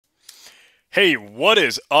Hey, what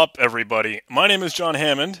is up, everybody? My name is John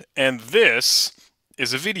Hammond, and this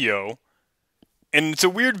is a video. And it's a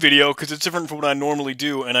weird video because it's different from what I normally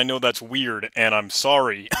do, and I know that's weird, and I'm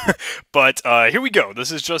sorry. But here we go.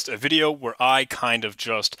 This is just a video where I kind of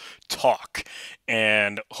just talk,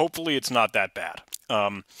 and hopefully it's not that bad.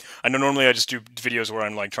 I know normally I just do videos where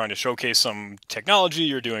I'm like trying to showcase some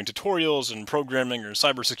technology or doing tutorials and programming or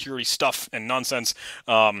cybersecurity stuff and nonsense,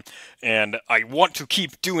 and I want to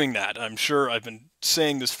keep doing that. I'm sure I've been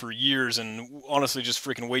saying this for years and honestly just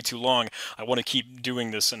freaking way too long. I want to keep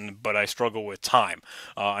doing this, but I struggle with time.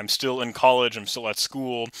 I'm still in college, I'm still at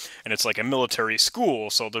school, and it's like a military school,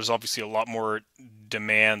 so there's obviously a lot more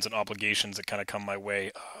demands and obligations that kind of come my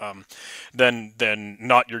way than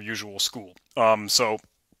not your usual school. So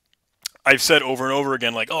I've said over and over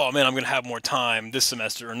again, like, oh man, I'm gonna have more time this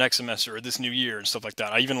semester or next semester or this new year and stuff like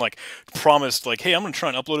that. I even like promised, like, hey, I'm gonna try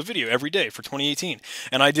and upload a video every day for 2018,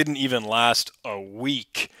 and I didn't even last a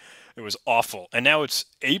week. It was awful, and now it's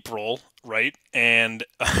April, right? And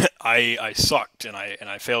I sucked, and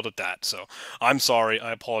I failed at that. So I'm sorry.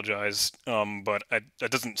 I apologize. But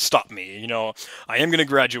that doesn't stop me. You know, I am gonna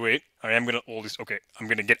graduate. I am gonna well, okay. I'm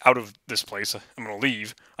gonna get out of this place. I'm gonna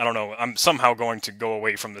leave. I don't know. I'm somehow going to go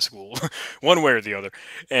away from the school, one way or the other,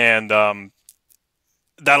 and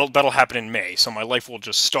that'll happen in May. So my life will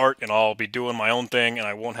just start, and I'll be doing my own thing, and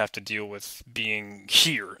I won't have to deal with being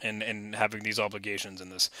here and having these obligations in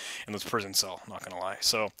this prison cell. I'm not gonna lie.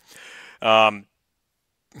 So, um,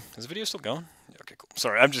 is the video still going? Yeah, okay, cool.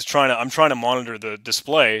 Sorry, I'm trying to monitor the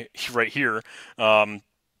display right here.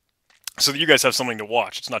 So that you guys have something to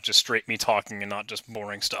watch. It's not just straight me talking and not just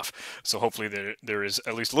boring stuff. So hopefully there is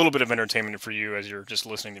at least a little bit of entertainment for you as you're just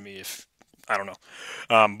listening to me. If I don't know,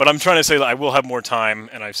 but I'm trying to say that I will have more time,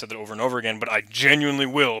 and I've said that over and over again. But I genuinely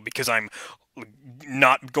will, because I'm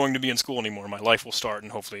not going to be in school anymore. My life will start,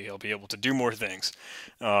 and hopefully I'll be able to do more things.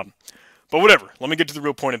 But whatever. Let me get to the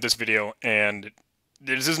real point of this video, and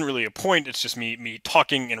this isn't really a point. It's just me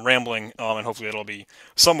talking and rambling, and hopefully it'll be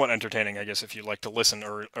somewhat entertaining, I guess, if you like to listen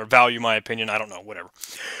or value my opinion. I don't know, whatever.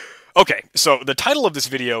 Okay, so the title of this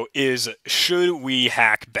video is Should We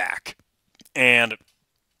Hack Back? And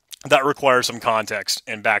that requires some context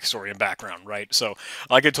and backstory and background, right? So,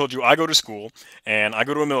 like I told you, I go to school, and I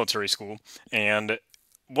go to a military school, and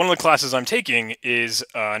one of the classes I'm taking is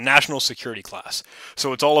a national security class.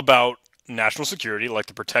 So it's all about national security, like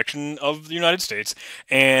the protection of the United States,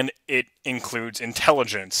 and it includes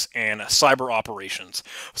intelligence and cyber operations.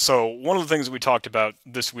 So one of the things that we talked about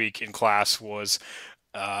this week in class was,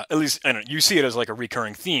 at least, I don't know, you see it as like a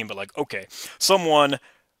recurring theme, but like, okay, someone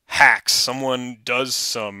hacks, someone does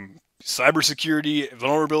some cybersecurity,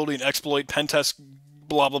 vulnerability, and exploit, pen test,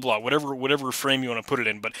 blah blah blah, whatever frame you want to put it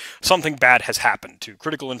in, but something bad has happened to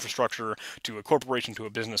critical infrastructure, to a corporation, to a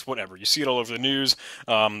business, whatever. You see it all over the news.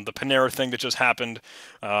 The Panera thing that just happened.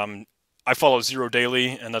 I follow Zero Daily,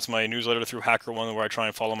 and that's my newsletter through HackerOne, where I try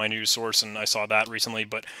and follow my news source, and I saw that recently.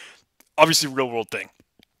 But obviously, real world thing.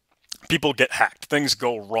 People get hacked. Things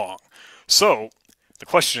go wrong. So the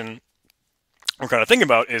question we're kind of thinking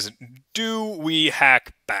about is, do we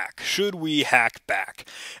hack back? Should we hack back?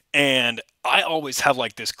 And I always have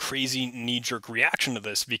like this crazy knee-jerk reaction to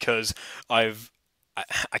this, because I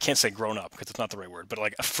can't say grown up because it's not the right word, but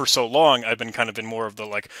like for so long I've been kind of in more of the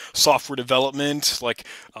like software development, like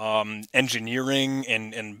engineering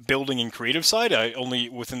and building and creative side. I only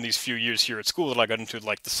within these few years here at school that I got into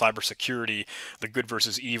like the cybersecurity, the good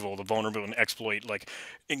versus evil, the vulnerable and exploit, like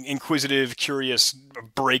inquisitive, curious,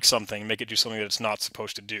 break something, make it do something that it's not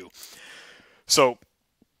supposed to do. So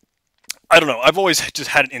I don't know. I've always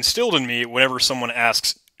just had it instilled in me. Whenever someone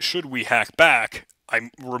asks, "Should we hack back?"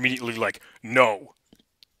 we're immediately like, "No,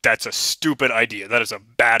 that's a stupid idea. That is a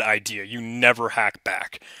bad idea. You never hack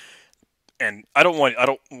back." And I don't want to, I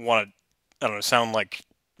don't know, sound like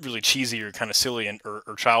really cheesy or kind of silly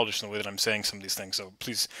or childish in the way that I'm saying some of these things. So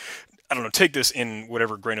please, I don't know, take this in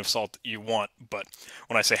whatever grain of salt you want. But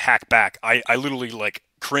when I say hack back, I literally like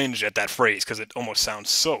cringe at that phrase because it almost sounds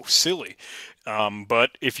so silly.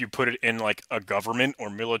 But if you put it in like a government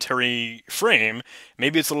or military frame,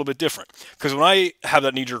 maybe it's a little bit different. Because when I have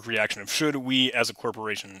that knee-jerk reaction of should we as a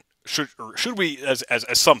corporation, should we as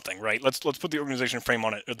something, right? Let's put the organization frame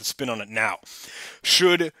on it, or the spin on it now.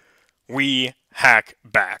 Should we hack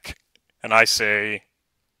back? And I say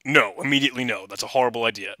no, immediately no. That's a horrible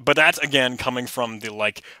idea. But that's again coming from the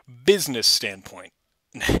like business standpoint.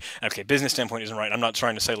 Okay, business standpoint isn't right. I'm not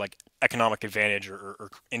trying to say like economic advantage or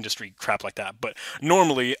industry crap like that. But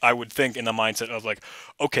normally I would think in the mindset of like,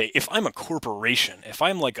 okay, if I'm a corporation, if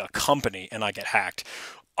I'm like a company and I get hacked,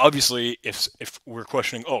 Obviously, if we're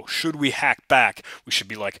questioning, oh, should we hack back? We should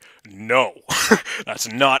be like, no,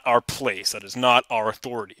 that's not our place. That is not our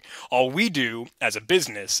authority. All we do as a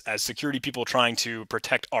business, as security people trying to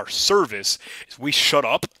protect our service, is we shut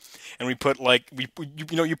up and we put like you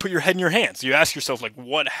put your head in your hands. You ask yourself like,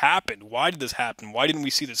 what happened? Why did this happen? Why didn't we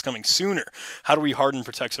see this coming sooner? How do we harden and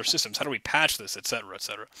protect our systems? How do we patch this, etc.,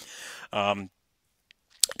 etc. And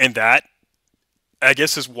that, I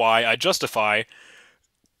guess, is why I justify,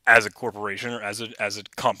 as a corporation or as a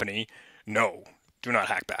company, no, do not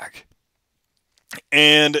hack back.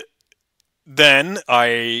 And then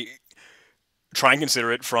I try and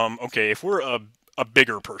consider it from, okay, if we're a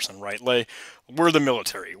bigger person, right? Like, we're the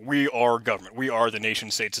military, we are government, we are the nation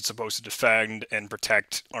states that's supposed to defend and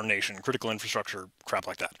protect our nation, critical infrastructure, crap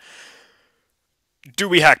like that. Do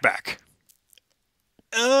we hack back?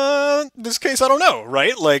 This case, I don't know,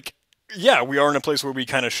 right? Like, yeah, we are in a place where we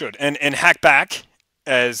kind of should. And hack back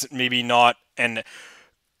as maybe not an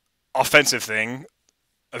offensive thing.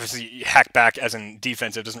 Obviously, hack back as in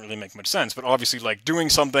defensive doesn't really make much sense, but obviously, like, doing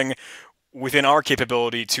something within our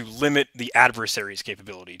capability to limit the adversary's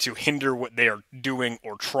capability, to hinder what they are doing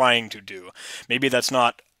or trying to do. Maybe that's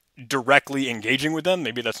not directly engaging with them,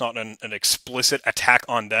 maybe that's not an explicit attack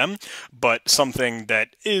on them, but something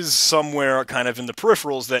that is somewhere kind of in the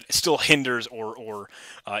peripherals that still hinders or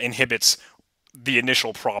inhibits the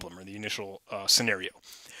initial problem or the initial scenario.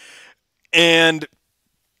 And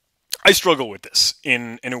I struggle with this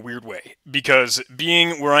in a weird way, because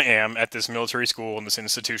being where I am at this military school and this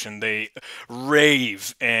institution, they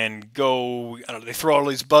rave and go, I don't know, they throw all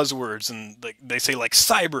these buzzwords and they say like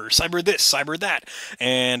cyber this, cyber that.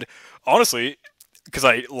 And honestly, because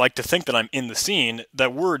I like to think that I'm in the scene,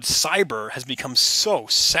 that word cyber has become so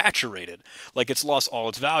saturated, like it's lost all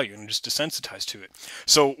its value and just desensitized to it.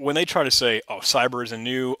 So when they try to say, oh, cyber is a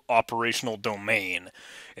new operational domain,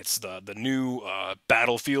 it's the new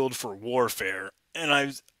battlefield for warfare, and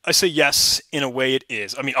I say yes, in a way it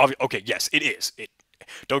is. I mean, okay, yes, it is.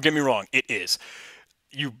 Don't get me wrong, it is.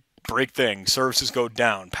 You break things, services go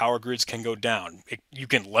down, power grids can go down. You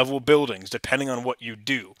can level buildings depending on what you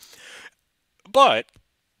do. But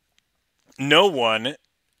no one,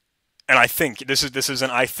 and I think this is an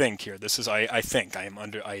I think here. This is I think I am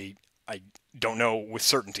under I don't know with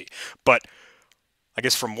certainty, but I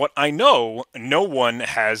guess from what I know, no one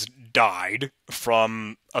has died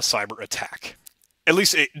from a cyber attack. At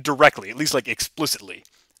least directly, at least like explicitly,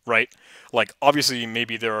 right? Like, obviously,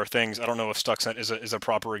 maybe there are things, I don't know if Stuxnet is a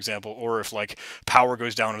proper example, or if, like, power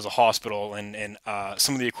goes down as a hospital and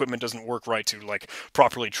some of the equipment doesn't work right to, like,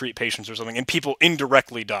 properly treat patients or something, and people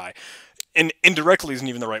indirectly die. And indirectly isn't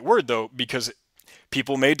even the right word, though, because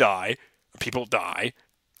people die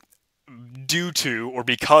due to or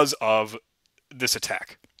because of this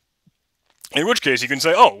attack. In which case, you can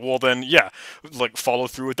say, oh, well then, yeah, like, follow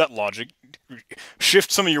through with that logic,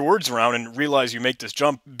 shift some of your words around and realize you make this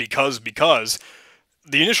jump because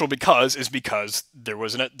the initial because is because there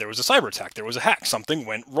was a cyber attack, there was a hack, something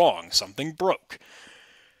went wrong, something broke.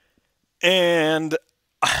 And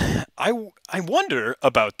I wonder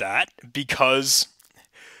about that, because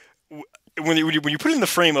when you put it in the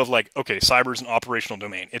frame of, like, okay, cyber is an operational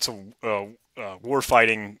domain, it's a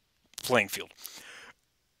war-fighting playing field.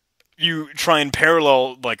 You try and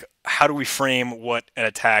parallel, like, how do we frame what an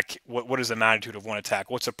attack, what is the magnitude of one attack,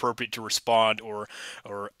 what's appropriate to respond or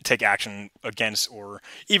take action against, or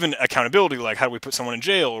even accountability, like how do we put someone in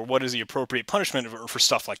jail, or what is the appropriate punishment for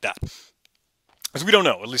stuff like that. Because we don't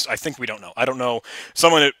know, at least I think we don't know. I don't know,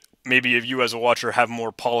 someone that maybe if you as a watcher have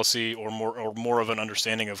more policy or more of an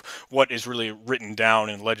understanding of what is really written down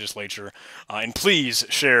in legislature, and please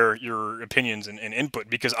share your opinions and input,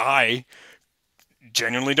 because I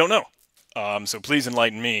genuinely don't know. So please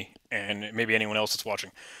enlighten me and maybe anyone else that's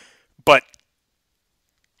watching. But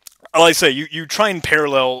like I say, you try and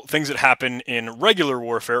parallel things that happen in regular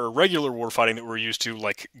warfare or regular warfighting that we're used to,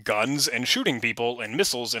 like guns and shooting people and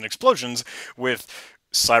missiles and explosions, with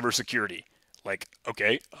cybersecurity. Like,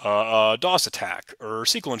 okay, DOS attack or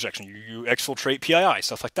SQL injection, you exfiltrate PII,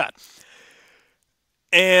 stuff like that.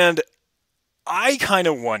 And I kind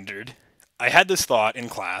of wondered, I had this thought in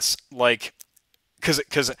class, like,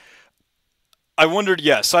 because I wondered,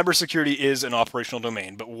 yeah, cybersecurity is an operational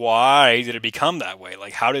domain, but why did it become that way?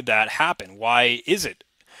 Like, how did that happen? Why is it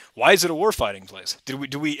a warfighting place? Do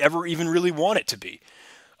we ever even really want it to be?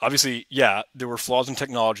 Obviously, yeah, there were flaws in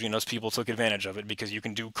technology, and us people took advantage of it because you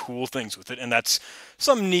can do cool things with it, and that's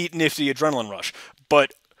some neat, nifty adrenaline rush.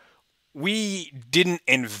 But we didn't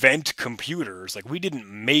invent computers. Like, we didn't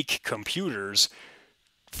make computers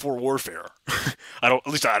for warfare. At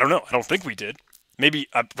least I don't know. I don't think we did. Maybe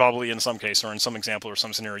probably in some case or in some example or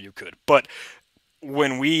some scenario you could. But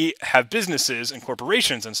when we have businesses and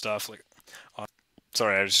corporations and stuff, like,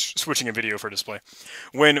 sorry, I was switching a video for display.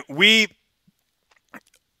 When we,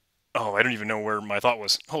 oh, I don't even know where my thought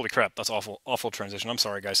was. Holy crap, that's awful, awful transition. I'm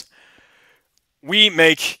sorry, guys. We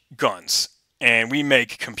make guns and we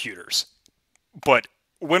make computers, but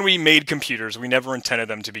when we made computers, we never intended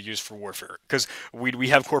them to be used for warfare. Because we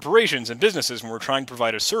have corporations and businesses, and we're trying to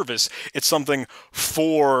provide a service. It's something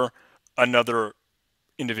for another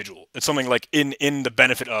individual. It's something like in the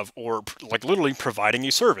benefit of, or like literally providing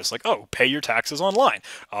a service. Like, oh, pay your taxes online,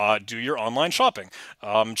 do your online shopping,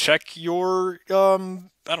 check your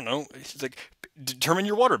I don't know, like determine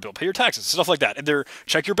your water bill, pay your taxes, stuff like that. They're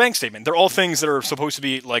check your bank statement. They're all things that are supposed to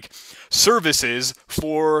be like services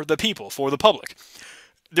for the people, for the public.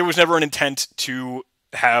 There was never an intent to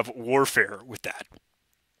have warfare with that.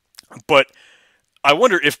 But I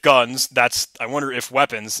wonder if guns, I wonder if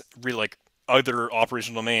weapons, really like other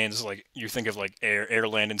operational domains, like you think of like air,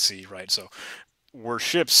 land, and sea, right? So were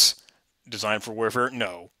ships designed for warfare?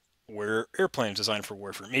 No. Were airplanes designed for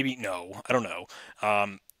warfare? Maybe no. I don't know.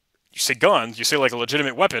 You say guns, you say like a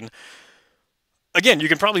legitimate weapon. Again, you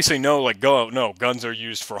can probably say no, like no, guns are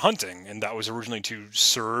used for hunting, and that was originally to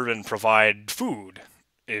serve and provide food.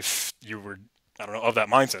 If you were, I don't know, of that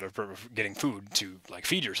mindset of getting food to like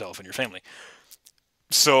feed yourself and your family.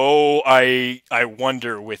 So I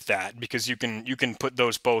wonder with that, because you can put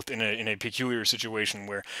those both in a peculiar situation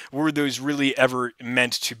where were those really ever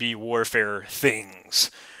meant to be warfare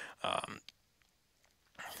things?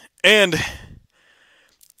 And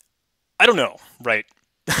I don't know, right?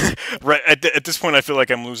 Right at this point, I feel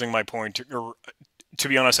like I'm losing my point. Or to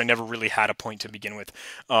be honest, I never really had a point to begin with.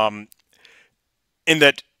 In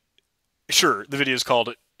that, sure, the video is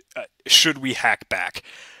called "Should We Hack Back?"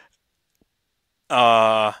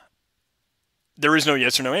 There is no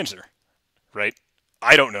yes or no answer, right?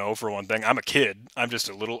 I don't know, for one thing. I'm a kid. I'm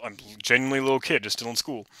genuinely a little kid, just still in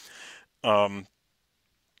school. And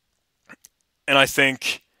I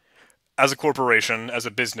think as a corporation, as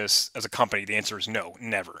a business, as a company, the answer is no,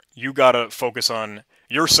 never. You gotta focus on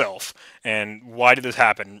yourself and why did this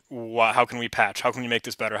happen? How can we patch? How can we make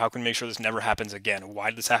this better? How can we make sure this never happens again?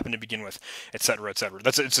 Why did this happen to begin with? Etc. Etc.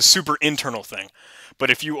 It's a super internal thing.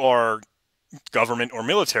 But if you are government or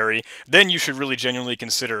military, then you should really genuinely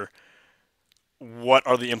consider what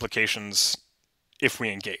are the implications if we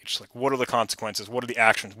engage. Like, what are the consequences? What are the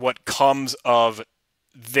actions? What comes of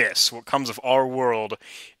this? What comes of our world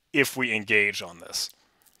if we engage on this?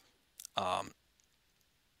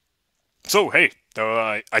 So, hey,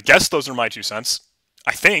 I guess those are my 2 cents.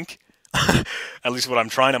 I think. At least what I'm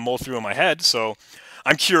trying to mull through in my head. So,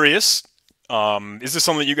 I'm curious. Is this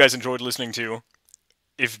something that you guys enjoyed listening to?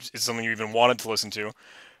 If it's something you even wanted to listen to,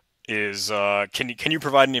 can you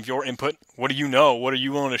provide any of your input? What do you know? What are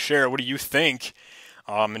you willing to share? What do you think?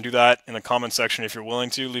 And do that in the comment section if you're willing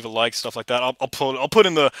to. Leave a like, stuff like that. I'll put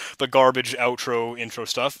in the garbage outro, intro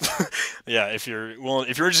stuff. Yeah, if you're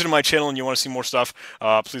interested in my channel and you want to see more stuff,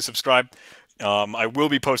 please subscribe. I will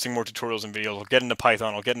be posting more tutorials and videos. I'll get into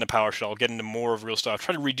Python. I'll get into PowerShell. I'll get into more of real stuff.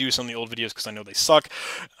 Try to redo some of the old videos because I know they suck.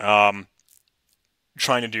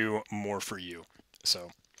 Trying to do more for you.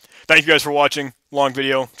 So, thank you guys for watching. Long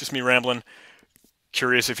video, just me rambling.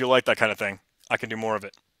 Curious if you like that kind of thing. I can do more of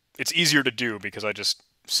it. It's easier to do because I just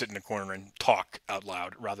sit in a corner and talk out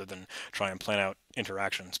loud rather than try and plan out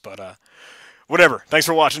interactions. But whatever. Thanks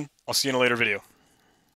for watching. I'll see you in a later video.